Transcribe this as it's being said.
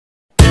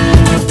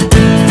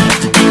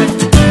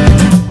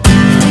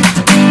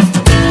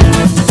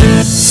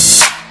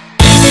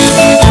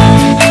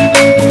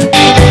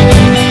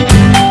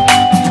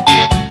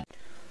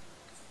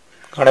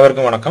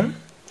அனைவருக்கும் வணக்கம்.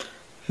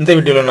 இந்த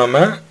வீடியோவில் நம்ம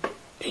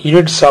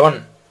யூனிட் 7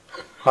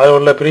 அதில்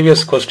உள்ள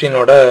ப்ரீவியஸ்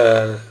கொஸ்டினோட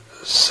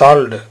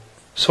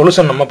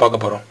சொல்யூஷன் நம்ம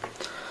பார்க்க போகிறோம்.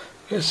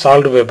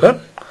 சால்வ்டு பேப்பர்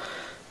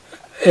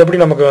எப்படி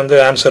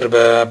நமக்கு ஆன்சர்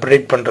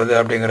ப்ரிடிக்ட் பண்ணுறது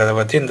அப்படிங்கிறத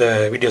பற்றி இந்த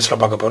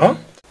வீடியோஸில் பார்க்க போகிறோம்.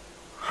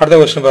 அடுத்த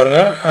கொஸ்டின்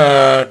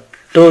பாருங்கள்.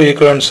 2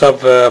 equivalence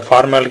of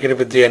formality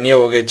with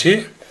NaOH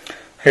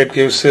it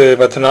gives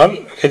methanol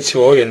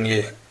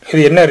HONA.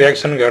 இது என்ன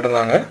ரியாக்ஷன்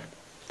கேட்டிருந்தாங்க.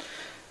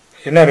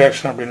 என்ன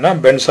ரியாக்ஷன் அப்படின்னா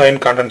பென்சாயின்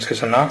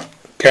காண்டன்சேஷனா,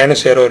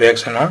 கேனிசேரோ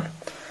ரியாக்ஷனா,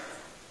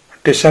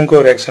 டிசங்கோ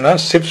ரியாக்ஷனா,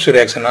 சிப்ஸ்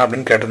ரியாக்ஷனா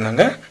அப்படின்னு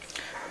கேட்டிருந்தாங்க.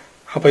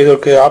 அப்போ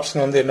இதற்கு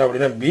ஆப்ஷன் என்ன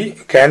அப்படின்னா பி,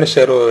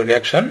 கேனிசேரோ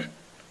ரியாக்ஷன்.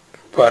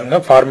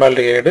 பாருங்கள்,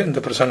 ஃபார்மால்டிஹைடு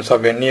இந்த presence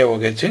of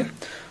NaOH,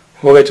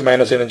 OH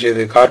minus என்ன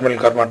செய்யுது, கார்பன்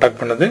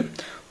அட்டாக் பண்ணுது,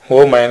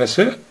 O மைனஸ்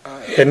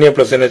Na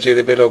ப்ளஸ் என்ன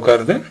செய்யுது, பேரில்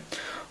உட்காருது,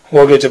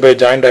 OH போய்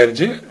ஜாயிண்ட்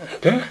ஆயிடுச்சு.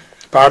 ஓகே,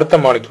 இப்போ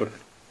அடுத்த மாலிக்யூல்.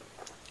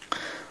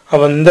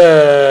 அப்போ இந்த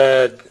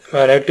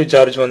நெகட்டிவ்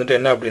சார்ஜ்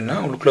என்ன அப்படின்னா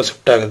உள்ளுக்குள்ளே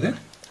ஷிஃப்ட் ஆகுது.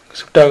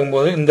 ஷிஃப்ட்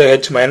ஆகும்போது இந்த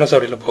H மைனஸ்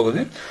அப்படியில்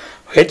போகுது.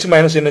 H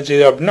மைனஸ் என்ன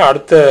செய்யுது அப்படின்னா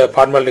அடுத்த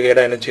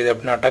ஃபார்மால்டிஹைடாக என்ன செய்யுது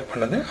அப்படின்னா அட்டாக்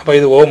பண்ணுது. அப்போ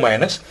இது O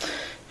மைனஸ்.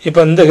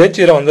 இப்போ இந்த H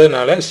இதில்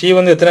வந்ததுனால C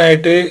எத்தனை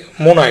ஆகிட்டு,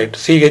 3 ஆகிட்டு.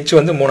 CH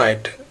 3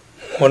 ஆகிட்டு.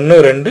 1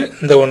 2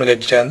 இந்த 1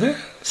 H சேர்ந்து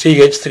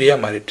CH3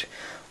 மாறிட்டு.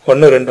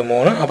 1 2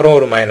 3 அப்புறம்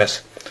ஒரு மைனஸ்.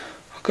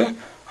 ஓகே,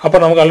 அப்போ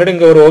நமக்கு ஆல்ரெடி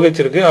இங்கே ஒரு OH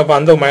இருக்குது. அப்போ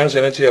அந்த மைனஸ்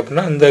என்ன செய்யும்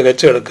அப்படின்னா இந்த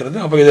H எடுக்கிறது.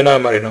 அப்போ இது என்ன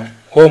மாறிடும்,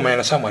 O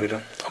மைனஸாக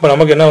மாறிடும். அப்போ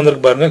நமக்கு என்ன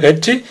வந்திருக்கு பாருங்கள்,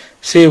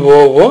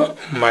 HCOO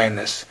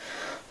மைனஸ்.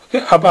 ஓகே,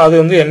 அப்போ அது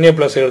Na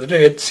ப்ளஸ் எடுத்துகிட்டு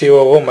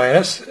HCOO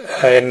மைனஸ்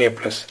Na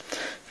ப்ளஸ்.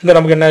 இந்த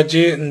நமக்கு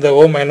என்னாச்சு, இந்த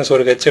O மைனஸ்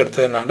ஒரு H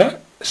எடுத்ததுனால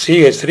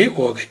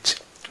CH3OH.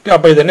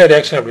 அப்போ இது என்ன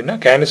ரியாக்ஷன் அப்படின்னா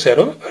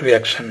கேனிசேரோ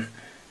ரியாக்ஷன்.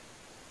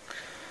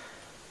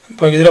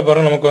 இப்போ இதில்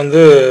பாருங்கள், நமக்கு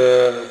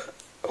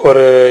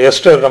ஒரு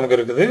எஸ்டர் நமக்கு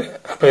இருக்குது.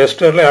 அப்போ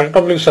எஸ்டரில்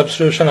எலக்ட்ரோபிலிக்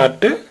சப்ஸ்டிடியூஷன்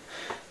அட்டு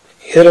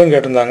எதுலையும்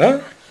கேட்டிருந்தாங்க.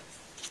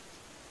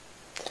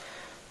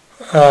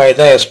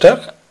 இதுதான் ester.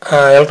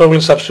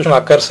 Electrophilic substitution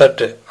occurs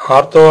at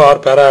ortho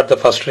R பேரா அட் த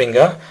ஃபர்ஸ்ட்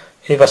ரிங்கா,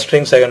 இது ஃபர்ஸ்ட்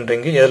ரிங் செகண்ட்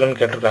ரிங்கு எதுலன்னு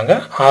கேட்டிருக்காங்க.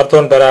 ஆர்த்தோ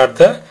அண்ட் பேரா at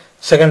the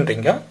second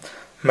ரிங்கா,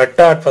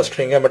 meta at first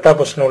ரிங்கா, meta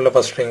position உள்ள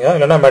ஃபர்ஸ்ட் ரிங்கா,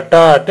 இல்லைனா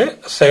மெட்டா அட்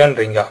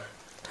செகண்ட் ரிங்கா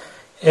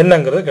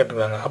என்னங்கிறது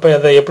கேட்டிருக்காங்க. அப்போ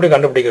அதை எப்படி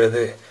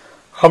கண்டுபிடிக்கிறது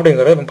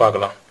அப்படிங்கிறத இப்போ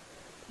பார்க்கலாம்.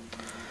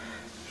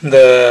 இந்த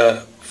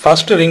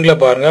ஃபர்ஸ்ட்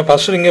ரிங்கில் பாருங்கள்,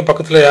 ஃபர்ஸ்ட் ரிங்கு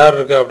பக்கத்தில் யார்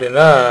இருக்குது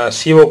அப்படின்னா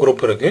CO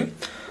குரூப் இருக்குது.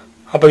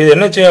 அப்போ இது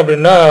என்ன செய்யும்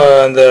அப்படின்னா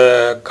இந்த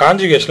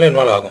கான்ஜுகேஷனில்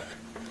இன்வால்வ் ஆகும்.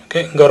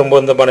 ஓகே, இங்கே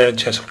வரும்போது இந்த மாதிரி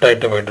என்ன ஷிஃப்ட்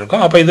ஆகிட்டு போயிட்டு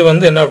இருக்கும். அப்போ இது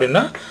என்ன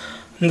அப்படின்னா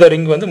இந்த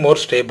ரிங்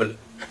மோர் ஸ்டேபிள்.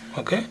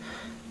 ஓகே,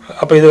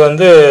 அப்போ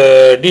இது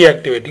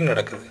டீஆக்டிவேட்டிங்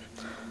நடக்குது.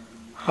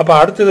 அப்போ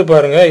அடுத்தது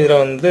பாருங்கள்,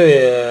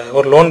 இதில்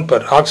ஒரு லோன்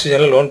பேர்,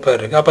 ஆக்சிஜனில் லோன் பேர்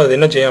இருக்குது. அப்போ அது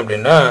என்ன செய்யும்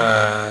அப்படின்னா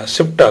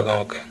ஷிஃப்ட் ஆகும்.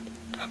 ஓகே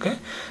ஓகே,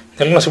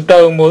 இதெல்லாம் ஷிஃப்ட்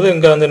ஆகும்போது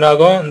இங்கே என்ன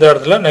ஆகும், இந்த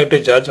இடத்துல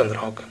நெகட்டிவ் சார்ஜ்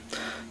வந்துடும். ஓகே,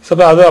 ஸோ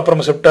அது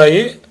அப்புறமா ஷிஃப்ட்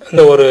ஆகி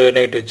இந்த ஒரு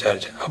நெகட்டிவ்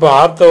சார்ஜ். அப்போ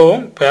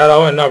ஆர்த்தோவும்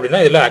பேராவும் என்ன அப்படின்னா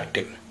இதில்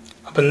ஆக்டிவ்.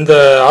 அப்போ இந்த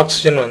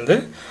ஆக்சிஜன்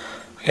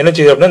என்ன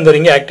செய்யுது அப்படின்னா இந்த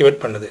ரிங்கை ஆக்டிவேட்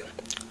பண்ணுது.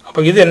 அப்போ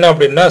இது என்ன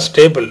அப்படின்னா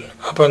ஸ்டேபிள்.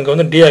 அப்போ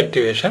இங்கே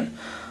டீஆக்டிவேஷன்.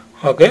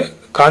 ஓகே,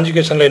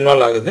 கான்ஜுகேஷனில்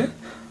இன்வால்வ் ஆகுது.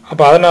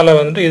 அப்போ அதனால்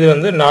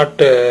இது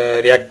நாட்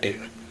ரியாக்டிவ்.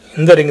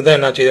 இந்த ரிங் தான்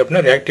என்ன செய்யுது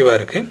அப்படின்னா ரியாக்டிவாக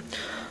இருக்குது.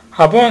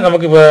 அப்போ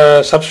நமக்கு இப்போ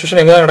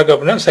சப்ஸ்டியூஷன் எங்கே தான் நடக்கும்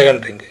அப்படின்னா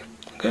செகண்ட் ரிங்கு.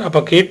 ஓகே,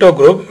 அப்போ keto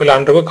group will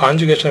undergo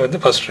conjugation with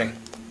first ring.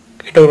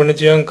 Keto group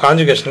நிச்சயம்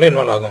கான்ஜுகேஷனில்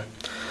இன்வால்வ் ஆகும்.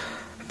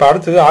 இப்போ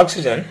அடுத்தது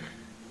ஆக்சிஜன்.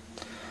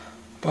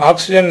 இப்போ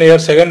oxygen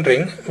near second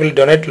ring will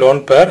donate lone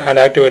pair and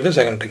activate the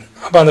second ring.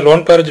 அப்போ அந்த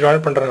லோன் பேர்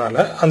டொனேட்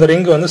பண்ணுறதுனால அந்த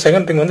ரிங்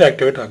செகண்ட் ரிங்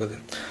ஆக்டிவேட் ஆகுது.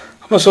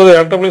 அப்போ so the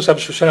electrophilic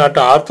substitution at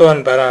ortho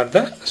and பேரா at the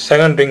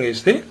second ring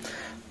is the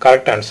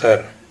correct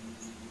answer.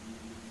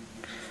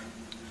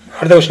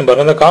 அடுத்த question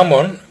பாருங்கள். இந்த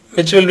compound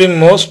which will be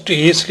most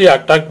easily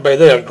attacked by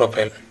the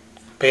electrophile.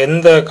 இப்போ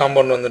எந்த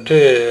காம்பவுண்ட்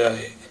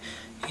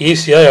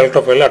ஈஸியாக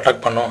எலக்ட்ரோஃபைலில்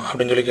attack பண்ணும்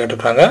அப்படின்னு சொல்லி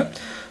கேட்டுருக்காங்க.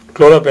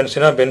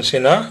 குளோரோபென்சினா,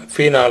 பென்சினா,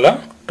 ஃபீனாலா,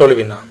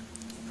 டொலுவினா.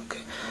 ஓகே,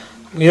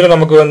 இதில்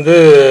நமக்கு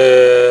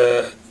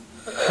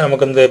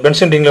நமக்கு இந்த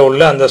பென்சின் ரிங்கில்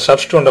உள்ள அந்த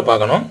சப்ஸ்டிட்யூண்ட்டை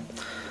பார்க்கணும்.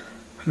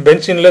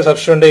 பென்சினில்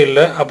சப்ஸ்டிட்யூண்ட்டே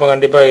இல்லை. அப்போ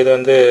கண்டிப்பாக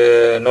இது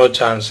நோ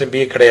சான்ஸ்,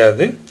 பி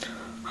கிடையாது.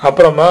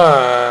 அப்புறமா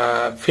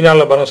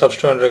ஃபீனாலில் பாருங்கள்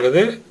சப்ஸ்டிட்யூண்ட்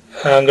இருக்குது.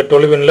 அங்கே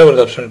டொலுவினில் ஒரு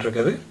சப்ஸ்டிட்யூண்ட்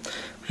இருக்குது,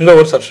 இங்கே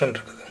ஒரு சப்ஸ்டிட்யூண்ட்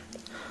இருக்குது.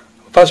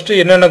 ஃபஸ்ட்டு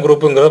என்னென்ன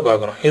குரூப்புங்கிறத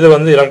பார்க்கணும்.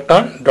 இது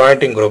எலக்ட்ரான்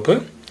டொனேட்டிங் குரூப்பு,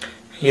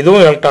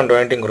 இதுவும் எலக்ட்ரான்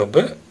டொனேட்டிங்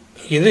குரூப்பு,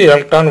 இது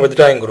electron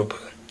withdrawing group.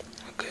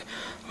 Okay,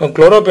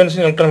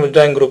 chlorobenzene electron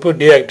withdrawing group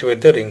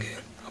deactivate த ரிங்கு.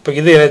 அப்போ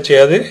இது என்ன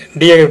செய்யாது,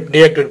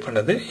 டீஆக்டிவேட்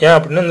பண்ணுது. ஏன்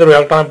அப்படின்னா இந்த ஒரு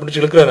எலக்ட்ரானை பிடிச்சி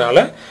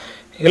இழுக்கிறதுனால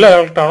எல்லா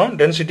எலக்ட்ரானும்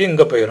டென்சிட்டி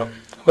இங்கே போயிடும்.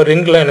 அப்போ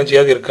ரிங்கில் என்ன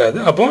செய்யாது இருக்காது.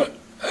 அப்போ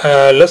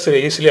லெஸ்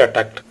ஈஸிலி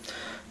அட்டாக்ட்.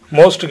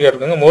 மோஸ்ட்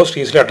கேட்டிருக்காங்க, மோஸ்ட்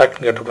ஈஸிலி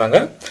அட்டாக்ட்னு கேட்டிருக்காங்க.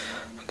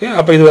 ஓகே,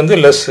 அப்போ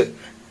இது லெஸ்ஸு.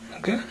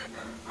 ஓகே,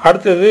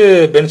 அடுத்தது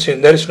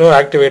benzene, there is no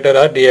activator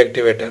R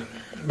டீஆக்டிவேட்டர்.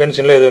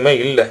 பென்சினில் எதுவுமே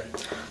இல்லை.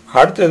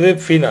 அடுத்தது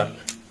ஃபீனால்.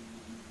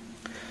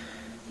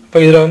 இப்போ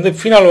இதில்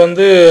ஃபீனால்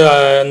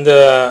இந்த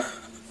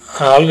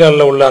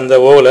ஆல்கஹாலில் உள்ள அந்த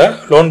ஓவில்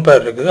லோன்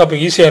பேர் இருக்குது. அப்போ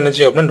ஈஸியாக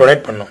எனர்ஜி அப்படின்னு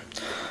டொனேட் பண்ணும்.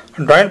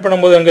 டொனேட்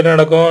பண்ணும்போது அங்கே என்ன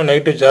நடக்கும்,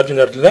 நெகட்டிவ் சார்ஜ்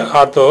இந்த இடத்துல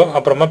ஆர்த்தோ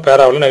அப்புறமா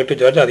பேராவில்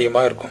நெகட்டிவ் சார்ஜ்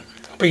அதிகமாக இருக்கும்.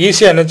 அப்போ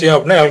ஈஸியாக என்ன செய்யும்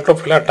அப்படின்னா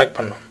எலக்ட்ரோஃபைலை அட்டாக்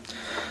பண்ணும்.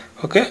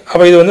 ஓகே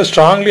அப்போ இது வந்து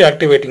strongly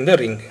activating the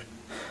ring.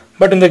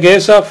 But இந்த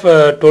கேஸ் ஆஃப்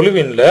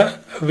டொலுவினில்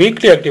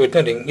வீக்லி ஆக்டிவேட்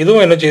தான் ரிங்.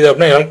 இதுவும் என்ன செய்யுது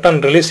அப்படின்னா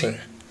எலக்ட்ரான் ரிலீசிங்.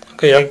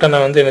 ஓகே எலக்ட்ரானை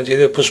வந்து என்ன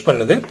செய்யுது புஷ்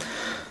பண்ணுது.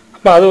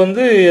 அப்போ அது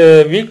வந்து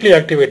வீக்லி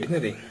ஆக்டிவேட்டிங்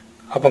த ரிங்.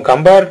 அப்போ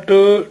compare to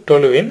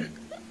toluene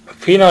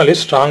phenol is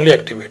strongly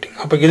activating.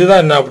 அப்போ இதுதான்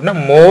என்ன அப்படின்னா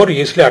more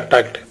easily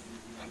attacked.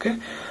 ஓகே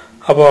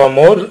அப்போ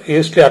more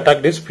easily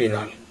attacked is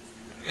phenol.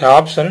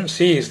 Option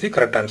C is the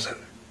correct answer.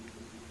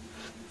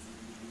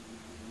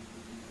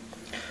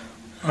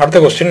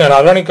 அடுத்த question, an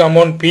organic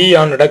compound P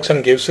on reduction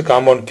gives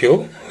compound Q,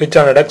 which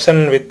on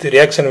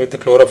reaction with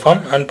chloroform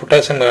and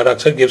potassium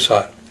hydroxide gives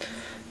R.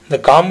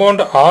 The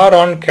compound R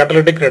on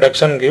catalytic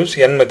reduction gives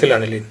N-methyl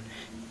aniline.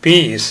 P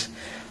is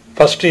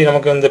first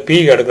நமக்கு இந்த P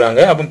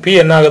எடுக்கிறாங்க. அப்போ P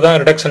என்ன ஆகுதான்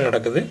reduction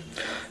நடக்குது.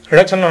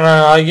 Reduction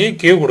ஆகி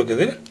Q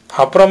கொடுக்குது.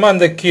 அப்புறமா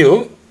இந்த Q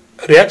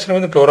ரியாக்ஷன்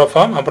வந்து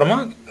குளோரோஃபார்ம் அப்புறமா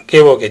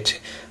KOH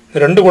இந்த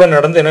ரெண்டு கூட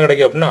நடந்து என்ன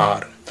கிடைக்கும் அப்படின்னா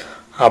R.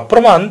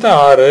 அப்புறமா அந்த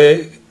R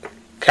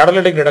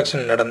கேட்டலிட்டிக்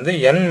ரிடக்ஷன் நடந்து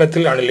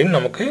N-மெத்தில் அனிலின்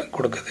நமக்கு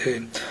கொடுக்குது.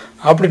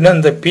 அப்படின்னா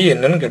இந்த P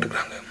என்னன்னு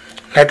கேட்டுக்கிறாங்க.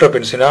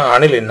 நைட்ரோபென்சினா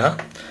அனிலினா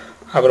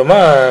அப்புறமா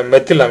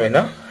மெத்தில்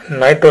அமீனா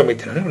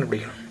நைட்ரோமித்தின்னு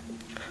கண்டுபிடிக்கணும்.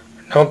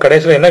 நமக்கு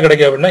கடைசியில் என்ன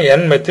கிடைக்கும் அப்படின்னா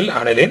N-மெத்தில்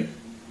அனிலின்.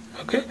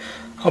 ஓகே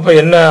அப்போ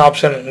என்ன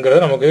ஆப்ஷனுங்கிறத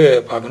நமக்கு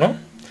பார்க்கணும்.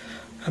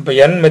 இப்போ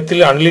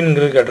N-மெத்தில்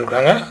அனிலின்ங்கிறது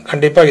கேட்டிருக்காங்க.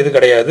 கண்டிப்பாக இது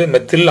கிடையாது.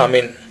 மெத்தில்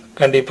அமீன்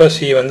கண்டிப்பாக C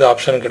வந்து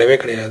ஆப்ஷன் கிடையவே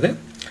கிடையாது.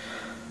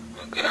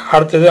 ஓகே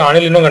அடுத்தது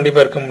அனிலினும்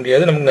கண்டிப்பாக இருக்க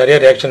முடியாது. நமக்கு நிறைய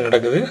ரியாக்ஷன்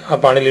நடக்குது.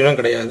 அப்போ அனிலினும்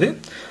கிடையாது.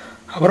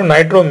 அப்புறம்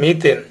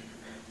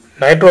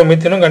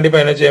நைட்ரோமீத்தேனும்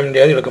கண்டிப்பாக என்ன செய்ய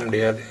முடியாது, எடுக்க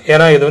முடியாது.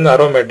 ஏன்னா இது வந்து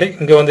அரோமேட்டிக்.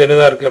 இங்கே வந்து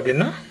என்னதான் இருக்குது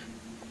அப்படின்னா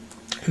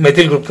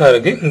மெத்தில் குரூப் தான்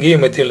இருக்குது.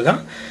 இங்கேயும் மெத்தில்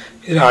தான்,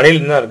 இது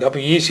அனிலின் தான் இருக்குது. அப்போ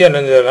ஈஸியாக என்ன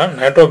செய்யலாம்,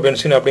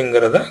 நைட்ரோபென்சின்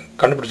அப்படிங்கிறத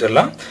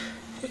கண்டுபிடிச்சிடலாம்.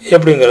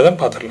 எப்படிங்கிறத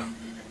பார்த்துடலாம்.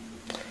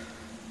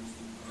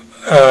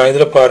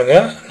 இதில்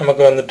பாருங்கள்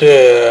நமக்கு வந்துட்டு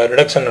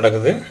ரிடக்ஷன்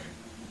நடக்குது.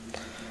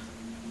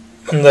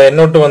 இந்த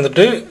NO2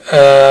 வந்துட்டு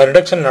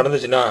ரிடக்ஷன்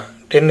நடந்துச்சுன்னா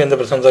 10 எந்த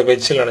 % ஆஃப்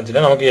HCl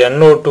நடந்துச்சுன்னா நமக்கு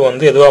NO2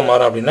 வந்து எதுவாக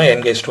மாறும் அப்படின்னா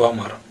NH2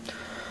 மாறும்.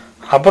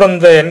 அப்புறம்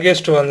இந்த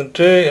NH2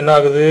 வந்துட்டு என்ன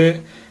ஆகுது,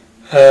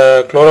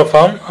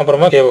 குளோரோஃபார்ம்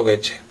அப்புறமா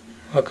KOH.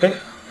 ஓகே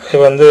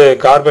இது வந்து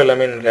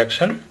கார்பைலமைன்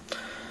ரியாக்ஷன்.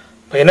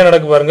 இப்போ என்ன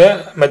நடக்கு பாருங்க,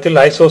 மெத்தில்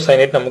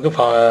ஐசோசைனேட் நமக்கு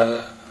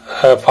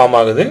ஃபார்ம்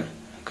ஆகுது.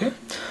 Okay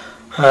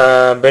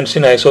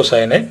benzene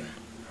isocyanate.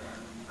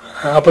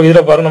 அப்போ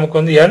இதில் பாருங்க நமக்கு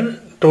வந்து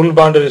N12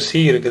 பாண்டு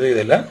C இருக்குது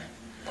இதில்.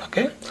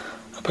 ஓகே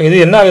அப்போ இது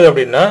என்ன ஆகுது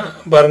அப்படின்னா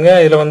பாருங்க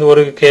இதில் வந்து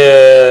ஒரு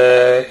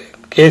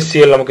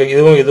KCl நமக்கு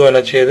இதுவும்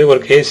என்ன செய்யுது, ஒரு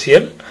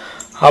KCl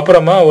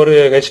அப்புறமா ஒரு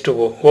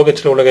H2O,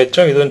 OHல உள்ள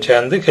Hம் இதுவும்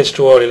சேர்ந்து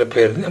H2O வழியில்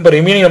போயிருது. அப்போ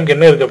ரிமைனிங் நமக்கு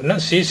என்ன இருக்குது அப்படின்னா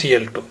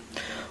CCl2,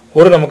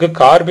 ஒரு நமக்கு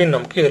கார்பின்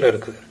நமக்கு இதில்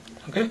இருக்குது.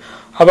 ஓகே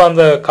அப்போ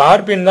அந்த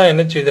கார்பின் தான்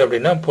என்ன செய்யுது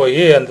அப்படின்னா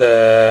போய் அந்த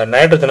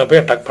நைட்ரஜனை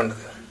போய் அட்டாக்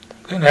பண்ணுது.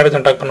 ஓகே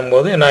நைட்ரஜன் அட்டாக்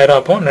பண்ணும்போது என்ன ஆயிரும்,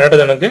 அப்போ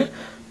நைட்ரஜனுக்கு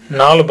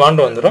 4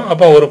 பாண்டு வந்துடும்.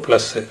 அப்போ ஒரு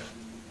ப்ளஸ்ஸு.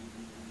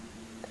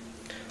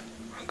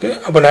 ஓகே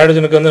அப்போ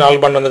நைட்ரஜனுக்கு வந்து 4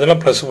 பாண்டு வந்ததுன்னா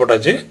ப்ளஸ்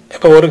போட்டாச்சு.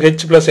 இப்போ ஒரு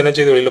H+ என்ன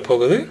செய்யுது, வெளியில்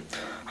போகுது.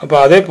 அப்போ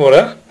அதே போல்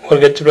ஒரு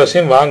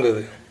H+ஐயும்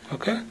வாங்குது.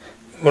 ஓகே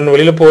ஒன்று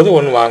வெளியில் போகுது,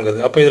 ஒன்று வாங்குது.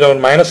 அப்போ இதில்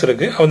ஒரு மைனஸ்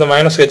இருக்குது. அந்த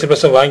மைனஸ்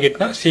H+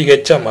 வாங்கிட்டுனா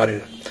CHஆ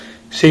மாறிடும்.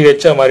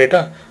 CHஆ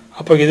மாறிட்டா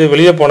அப்போ இது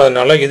வெளியே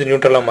போனதுனால இது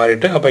நியூட்ரலாக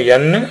மாறிட்டு அப்போ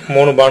N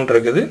 3 பாண்ட்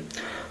இருக்குது.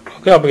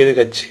 ஓகே அப்போ இது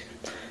H.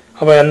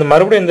 அப்போ அந்த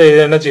மறுபடியும் இந்த இது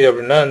என்ன செய்யுது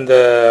அப்படின்னா இந்த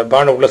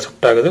பாண்ட் உள்ள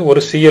ஷிஃப்ட் ஆகுது. ஒரு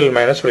Cl-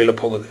 வெளியில்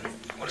போகுது,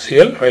 ஒரு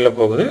Cl வெளியில்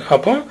போகுது.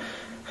 அப்போ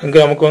இங்கே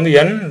நமக்கு வந்து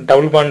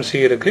N-டபுள்-பாண்ட்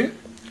C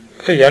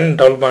இருக்குது,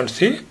 N-டபுள்-பாண்ட்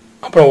C,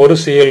 அப்புறம் ஒரு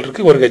Cl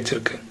இருக்குது, ஒரு H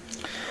இருக்குது.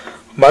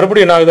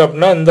 மறுபடியும் என்ன ஆகுது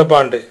அப்படின்னா இந்த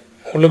பாண்டு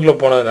உள்ளுக்குள்ளே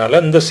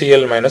போனதுனால இந்த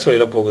Cl-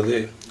 வெளியில் போகுது.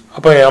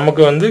 அப்போ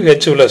நமக்கு வந்து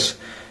H+,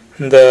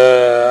 இந்த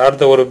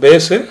அடுத்த ஒரு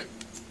பேஸு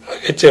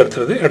H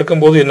எடுத்துருது.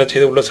 எடுக்கும்போது என்ன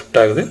செய்யுது, உள்ள ஷிஃப்ட்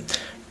ஆகுது,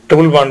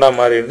 ட்ரிபிள் பாண்டாக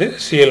மாறிடுது,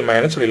 Cl-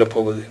 வெளியில்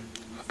போகுது.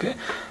 ஓகே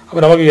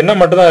அப்போ நமக்கு என்ன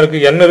மட்டும் தான்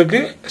இருக்குது, N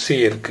இருக்குது, C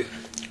இருக்குது.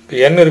 இப்போ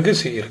N இருக்குது,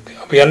 C இருக்குது.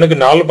 அப்போ Nக்கு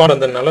 4 பாண்ட்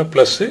வந்ததுனால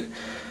ப்ளஸ்ஸு,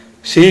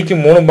 Cக்கு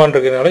 3 பாண்ட்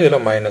இருக்கிறதுனால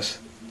இதில் மைனஸ்.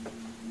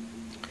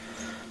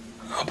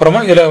 அப்புறமா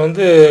இதில்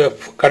வந்து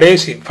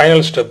கடைசி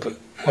ஃபைனல் ஸ்டெப்பு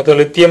மொத்தம்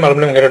லித்தியம்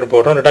அலுமினியம் ஹைட்ரைடு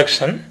போடுறோம்,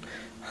 ரிடக்ஷன்,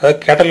 அதாவது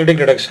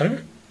கேட்டலிட்டிக் ரிடக்ஷன்.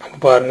 அப்போ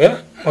பாருங்கள்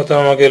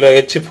மொத்தம் நமக்கு இதில்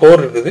H4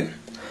 இருக்குது.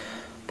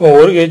 இப்போ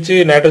ஒரு H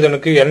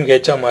நைட்ரஜனுக்கு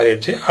NH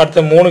மாறிடுச்சு.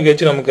 அடுத்த 3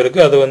 H நமக்கு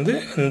இருக்குது, அது வந்து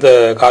இந்த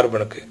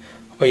கார்பனுக்கு.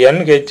 அப்போ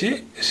NH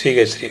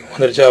CH3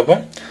 வந்துருச்சு. அப்போ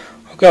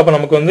ஓகே அப்போ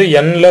நமக்கு வந்து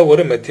Nல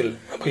ஒரு மெத்தில்,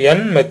 அப்போ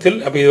N-மெத்தில்,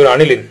 அப்போ இது ஒரு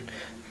அனிலின்.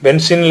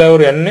 பென்சின்ல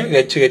ஒரு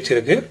NH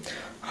இருக்குது,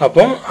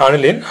 அப்போ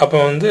அனிலின். அப்போ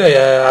வந்து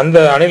அந்த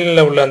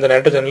அனிலினில் உள்ள அந்த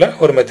நைட்ரஜனில்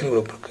ஒரு மெத்தில்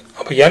குரூப் இருக்குது.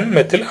 அப்போ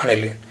N-மெத்தில்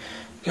aniline.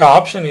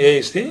 Option A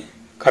is the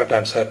correct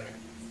answer.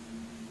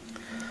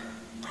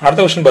 அடுத்த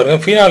கொஸ்டின் பாருங்க,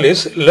 phenol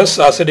is less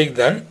acidic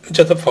than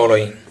which of the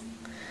following?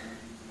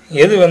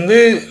 எது வந்து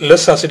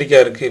லெஸ்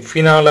அசிடிக்காக இருக்குது,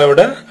 ஃபினாலை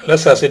விட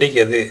லெஸ் அசிடிக்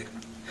எது?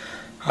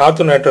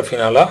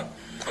 ஆர்த்தோநைட்ரோஃபினாலா,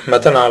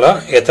 மெத்தனாலா,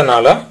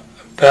 எத்தனாலா,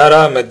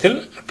 பேராமெத்தில்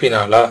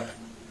ஃபினாலா?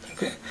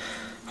 ஓகே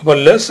அப்போ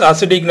லெஸ்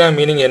அசிடிக்னா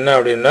மீனிங் என்ன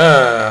அப்படின்னா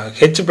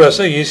H+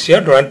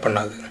 ஈஸியாக டொனேட்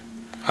பண்ணாது,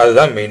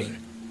 அதுதான் மீனிங்.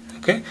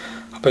 ஓகே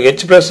அப்போ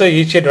H+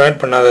 ஈஸியாக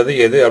டொனேட் பண்ணாதது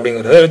எது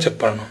அப்படிங்கிறத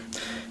செக் பண்ணணும்.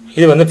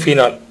 இது வந்து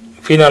ஃபினால்.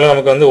 ஃபினாலில்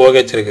நமக்கு வந்து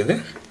OH இருக்குது.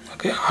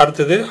 ஓகே,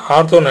 அடுத்தது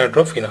ஆர்த்தோ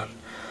நைட்ரோஃபினால்.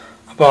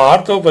 அப்போ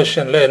ஆர்த்தோ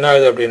பொசிஷனில் என்ன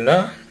ஆகுது அப்படின்னா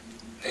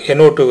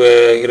NO2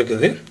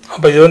 இருக்குது.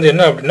 அப்போ இது வந்து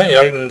என்ன அப்படின்னா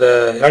இந்த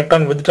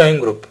எலக்ட்ரான் வித்ட்ராயிங்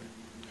குரூப்.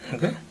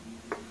 ஓகே,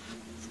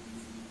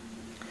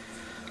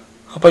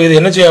 அப்போ இது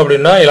என்ன செய்யும்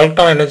அப்படின்னா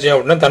எலக்ட்ரான் என்ன செய்யும்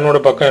அப்படின்னா தன்னோட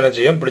பக்கம் என்ன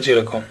செய்யும், பிடிச்சி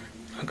இழுக்கும்.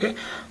 ஓகே,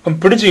 இப்போ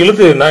பிடிச்சி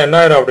இழுத்துதுன்னா என்ன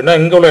ஆயிரும் அப்படின்னா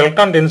இங்கே உள்ள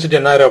எலக்ட்ரான் டென்சிட்டி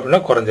என்ன ஆயிரும்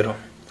அப்படின்னா குறைஞ்சிரும்.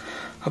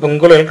 அப்போ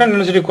இங்கே உள்ள எலக்ட்ரான்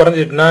டென்சிட்டி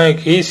குறைஞ்சிட்டுனா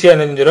ஈஸியாக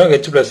என்ன செஞ்சிடும்,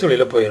 H+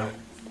 வெளியில் போயிடும்.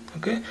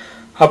 ஓகே,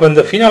 அப்போ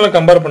இந்த ஃபீனாலை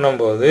கம்பேர்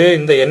பண்ணும்போது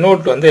இந்த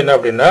NO2 வந்து என்ன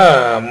அப்படின்னா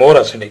மோர்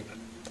அசிடிக்.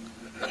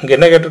 இங்கே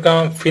என்ன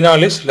கேட்டிருக்கான்,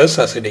 ஃபினால் இஸ் லெஸ்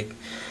அசிடிக்,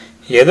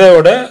 எதை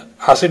விட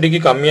அசிடிக்கு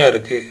கம்மியாக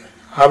இருக்குது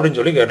அப்படின்னு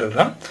சொல்லி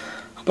கேட்டிருக்கான்.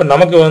 அப்போ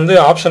நமக்கு வந்து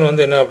ஆப்ஷன்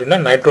வந்து என்ன அப்படின்னா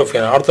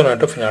நைட்ரோஃபினால், ஆர்த்தோ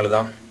நைட்ரோஃபினால்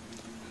தான்.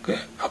 ஓகே,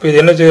 அப்போ இது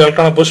என்ன செய்யுது,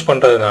 எலக்ட்ரானை புஷ்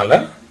பண்ணுறதுனால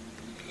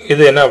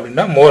இது என்ன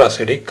அப்படின்னா மோர்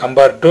acidic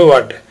compare to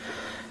what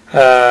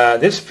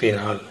this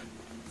phenol.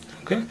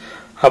 Okay,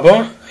 அப்போ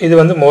இது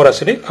வந்து மோர்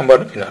அசிடிக்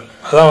கம்பேர் டு ஃபினால்.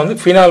 அதான் வந்து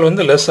ஃபினால்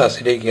வந்து லெஸ்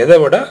அசிடிக், எதை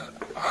விட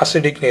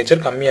அசிடிக்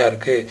நேச்சர் கம்மியாக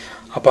இருக்குது.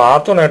 அப்போ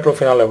ஆர்த்தோ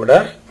நைட்ரோஃபினாலை விட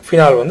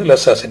ஃபினால் வந்து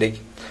லெஸ் அசிடிக்.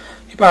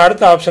 இப்போ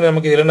அடுத்த ஆப்ஷன்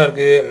நமக்கு இதில் என்ன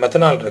இருக்குது,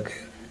 மெத்தனால் இருக்குது.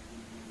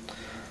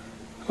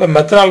 இப்போ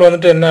மெத்தனால்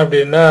வந்துட்டு என்ன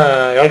அப்படின்னா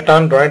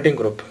எலக்ட்ரான் டொனேட்டிங்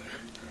குரூப்.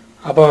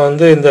 அப்போ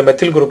வந்து இந்த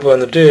மெத்தில் குரூப்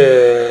வந்துட்டு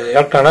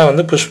எலக்ட்ரானை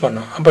வந்து புஷ்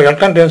பண்ணும். அப்போ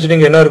எலக்ட்ரான் டென்சிட்டி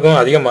இங்கே என்ன இருக்கும்,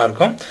 அதிகமாக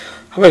இருக்கும்.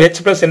 அப்போ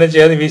H+ என்ன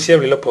செய்யாது, வீசியாக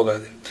வெளியில்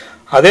போகாது.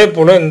 அதே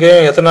போல் இங்கே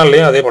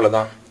எத்தனால்லையும் அதே போல்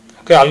தான்.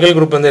 ஓகே, அல்கைல்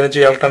குரூப் வந்து என்ன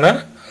செய்யும், எலக்ட்ரானை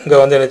இங்கே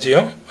வந்து என்ன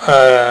செய்யும்,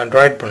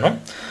 டொனேட் பண்ணும்.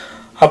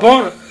 அப்போ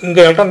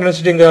இங்கே எலக்ட்ரான்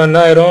டென்சிட்டி இங்கே என்ன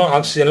ஆயிரும்,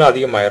 ஆக்சிஜனில்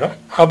அதிகமாகிடும்.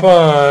 அப்போ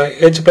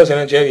H+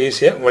 என்ன செய்யாது,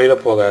 ஈஸியாக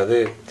வெளியில் போகாது.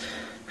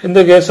 இந்த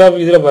கேஸ் ஆஃப்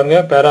இதில்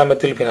பாருங்கள்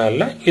பேராமெத்தில்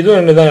ஃபினாலில் இதுவும்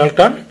என்ன தான்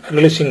எலக்ட்ரான்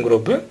ரிலீசிங்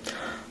குரூப்பு.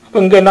 அப்போ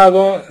இங்கே என்ன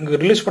ஆகும், இங்கே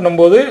ரிலீஸ்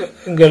பண்ணும்போது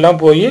இங்கே எல்லாம்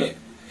போய்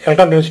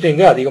எலக்ட்ரான் டென்சிட்டி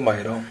இங்கே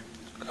அதிகமாகிடும்.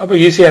 அப்போ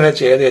ஈஸியாக என்ன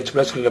செய்யாது,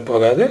 H+ வெளியில்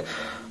போகாது.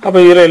 அப்போ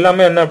இதில்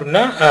எல்லாமே என்ன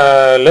அப்படின்னா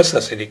லெஸ்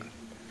அசிடிக்.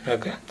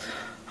 ஓகே,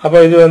 அப்போ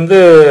இது வந்து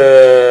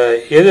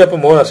எது அப்போ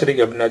மோர்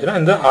அசிடிக் அப்படின்னாச்சுன்னா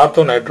இந்த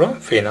ஆர்த்தோ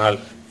நைட்ரோஃபினால்.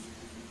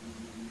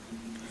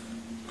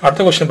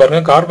 அடுத்த கொஸ்டின்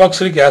பாருங்கள்,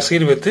 carboxylic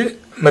acid with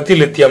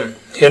methyl lithium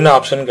என்ன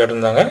ஆப்ஷன்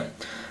கேட்டிருந்தாங்க.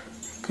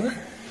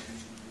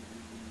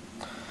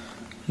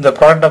 The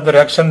product of the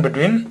reaction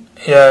between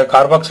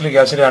carboxylic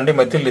acid and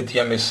methyl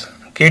lithium is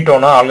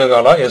ketona,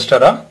 alcohola,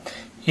 estera,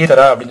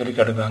 ஈத்தரா அப்படின்னு சொல்லி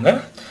கேட்டுருக்காங்க.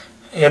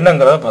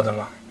 என்னங்கிறத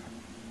பார்த்துடலாம்.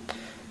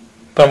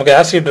 இப்போ நமக்கு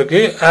ஆசிட்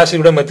இருக்குது,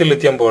 ஆசிடோட மெத்தில்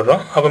லித்தியம்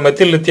போடுறோம். அப்போ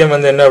மெத்தில் லித்தியம்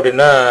வந்து என்ன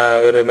அப்படின்னா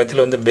ஒரு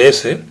மெத்தில் வந்து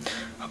பேஸு.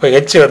 அப்போ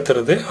H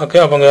எடுத்துருது. ஓகே,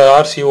 அப்போ அங்கே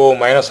RCO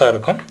மைனஸாக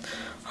இருக்கும்.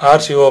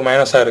 RCO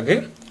மைனஸாக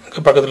இருக்குது,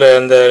 பக்கத்தில்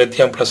இந்த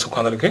லித்தியம் ப்ளஸ்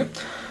உட்காந்துருக்கு.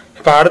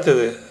 இப்போ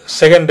அடுத்தது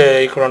செகண்ட்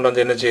ஈக்குவலண்ட்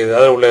வந்து என்ன செய்யுது,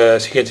 அதில் உள்ள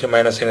CH-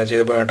 என்ன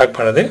செய்யுது, அட்டாக்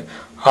பண்ணுது.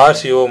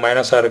 RCO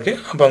மைனஸாக இருக்குது.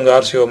 அப்போ அங்கே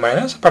RCO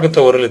மைனஸ்,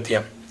 பக்கத்தில் ஒரு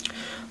லித்தியம்.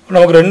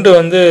 நமக்கு ரெண்டு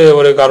வந்து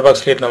ஒரு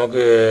கார்பாக்சிலேட்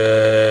நமக்கு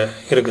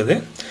இருக்குது,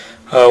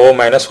 O-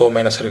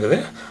 இருக்குது.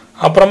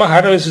 அப்புறமா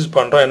ஹைட்ரோலிசிஸ்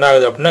பண்ணுறோம், என்ன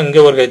ஆகுது அப்படின்னா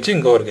இங்கே ஒரு H,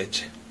 இங்கே ஒரு H.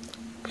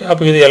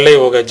 அப்போ இது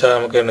LiOH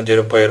நமக்கு என்ன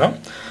செய்யும், போயிடும்.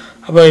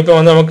 அப்போ இப்போ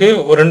வந்து நமக்கு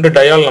ஒரு ரெண்டு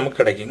டயால் நமக்கு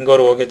கிடைக்கும், இங்கே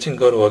ஒரு OH,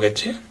 இங்கே ஒரு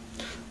OH.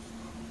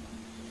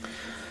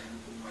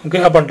 ஓகே,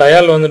 அப்போ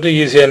டயால் வந்துட்டு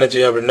ஈஸியாக என்ன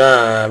செய்யும் அப்படின்னா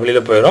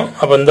வெளியில் போயிடும்.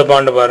 அப்போ இந்த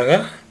பாண்டு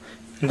பாருங்கள்,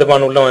 இந்த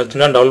பாண்டு உள்ள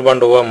வச்சுன்னா டபுள்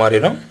பாண்டு ஓவாக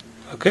மாறிடும்.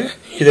 ஓகே,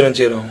 இது என்ன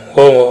செய்யும்,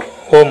 O-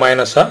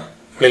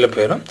 வெளியில்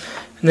போயிடும்.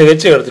 இந்த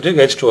H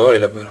எடுத்துகிட்டு H2O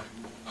வெளியில் போயிடும்.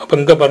 அப்போ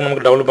இங்கே பாருங்கள்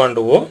நமக்கு டபுள்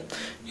பாண்டு O,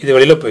 இது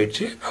வெளியில்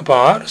போயிடுச்சு. அப்போ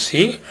RC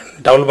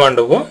டபுள்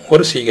பாண்டு O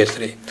ஒரு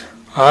CH3,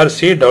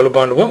 RC double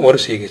bond O ஒரு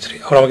CH3.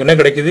 அப்போ நமக்கு என்ன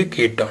கிடைக்குது,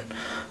 ketone.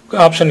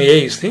 Option A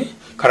is the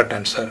correct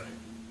answer.